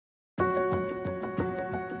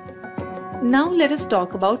Now let us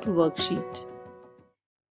talk about Worksheet.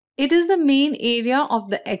 It is the main area of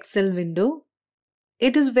the Excel window.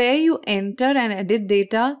 It is where you enter and edit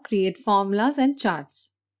data, create formulas and charts.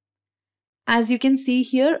 As you can see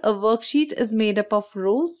here, a worksheet is made up of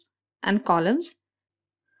rows and columns.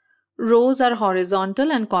 Rows are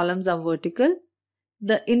horizontal and columns are vertical.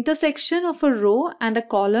 The intersection of a row and a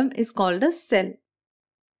column is called a cell.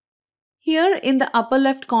 Here in the upper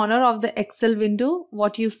left corner of the Excel window,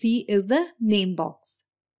 what you see is the name box.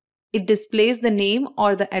 It displays the name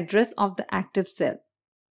or the address of the active cell.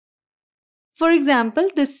 For example,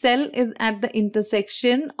 this cell is at the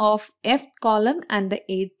intersection of F column and the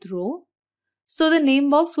 8th row. So the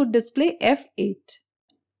name box would display F8.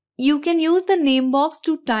 You can use the name box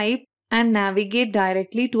to type and navigate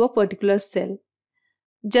directly to a particular cell.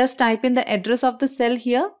 Just type in the address of the cell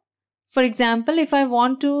here. For example, if I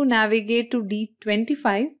want to navigate to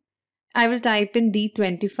D25, I will type in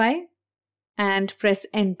D25 and press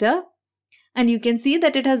enter, and you can see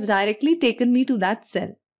that it has directly taken me to that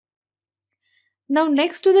cell. Now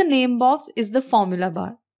next to the name box is the formula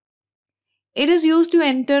bar. It is used to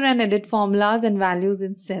enter and edit formulas and values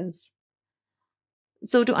in cells.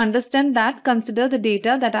 So to understand that, consider the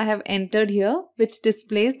data that I have entered here, which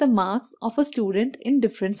displays the marks of a student in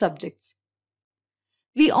different subjects.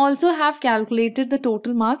 We also have calculated the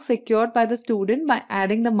total marks secured by the student by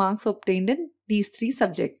adding the marks obtained in these three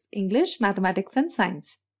subjects: English, Mathematics and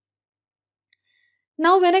Science.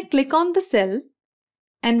 Now when I click on the cell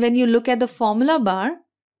and when you look at the formula bar,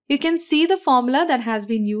 you can see the formula that has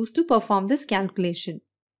been used to perform this calculation.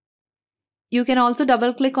 You can also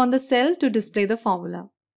double click on the cell to display the formula.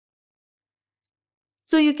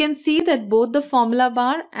 So you can see that both the formula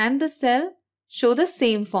bar and the cell show the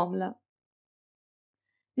same formula.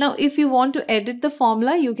 Now if you want to edit the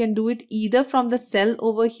formula, you can do it either from the cell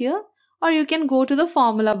over here, or you can go to the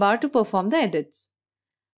formula bar to perform the edits.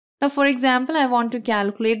 Now for example, I want to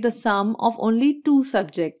calculate the sum of only two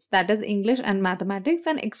subjects, that is English and Mathematics,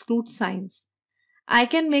 and exclude Science. I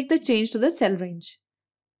can make the change to the cell range.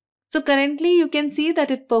 So currently you can see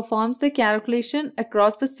that it performs the calculation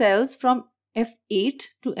across the cells from F8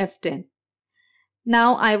 to F10.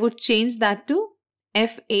 Now I would change that to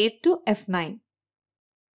F8 to F9.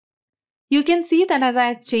 You can see that as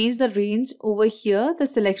I change the range over here, the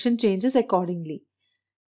selection changes accordingly.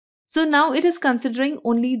 So now it is considering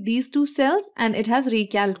only these two cells and it has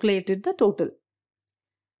recalculated the total.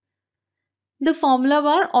 The formula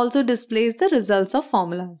bar also displays the results of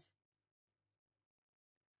formulas.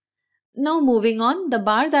 Now moving on, the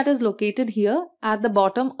bar that is located here at the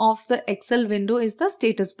bottom of the Excel window is the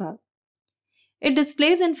status bar. It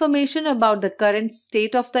displays information about the current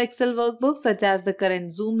state of the Excel workbook, such as the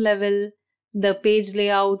current zoom level, the page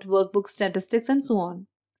layout, workbook statistics and so on.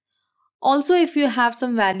 Also, if you have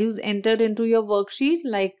some values entered into your worksheet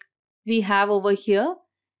like we have over here,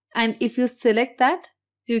 and if you select that,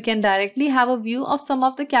 you can directly have a view of some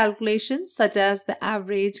of the calculations such as the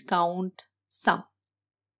average, count, sum.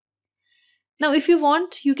 Now if you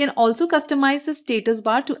want, you can also customize the status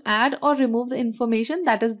bar to add or remove the information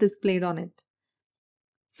that is displayed on it.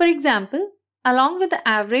 For example, along with the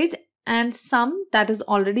average and sum that is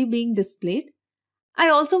already being displayed, I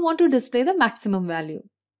also want to display the maximum value.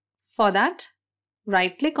 For that,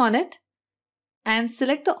 right-click on it and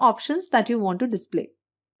select the options that you want to display.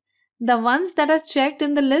 The ones that are checked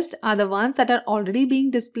in the list are the ones that are already being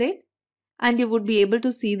displayed, and you would be able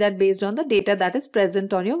to see that based on the data that is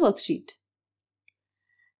present on your worksheet.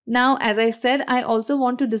 Now, as I said, I also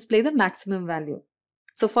want to display the maximum value.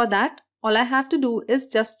 So for that, all I have to do is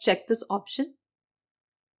just check this option.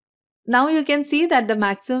 Now you can see that the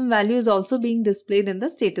maximum value is also being displayed in the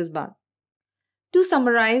status bar. To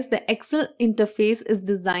summarize, the Excel interface is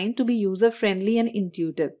designed to be user-friendly and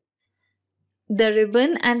intuitive. The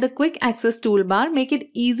ribbon and the quick access toolbar make it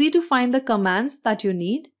easy to find the commands that you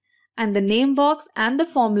need, and the name box and the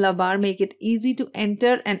formula bar make it easy to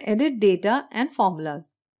enter and edit data and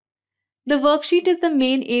formulas. The worksheet is the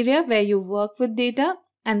main area where you work with data,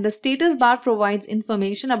 and the status bar provides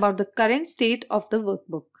information about the current state of the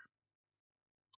workbook.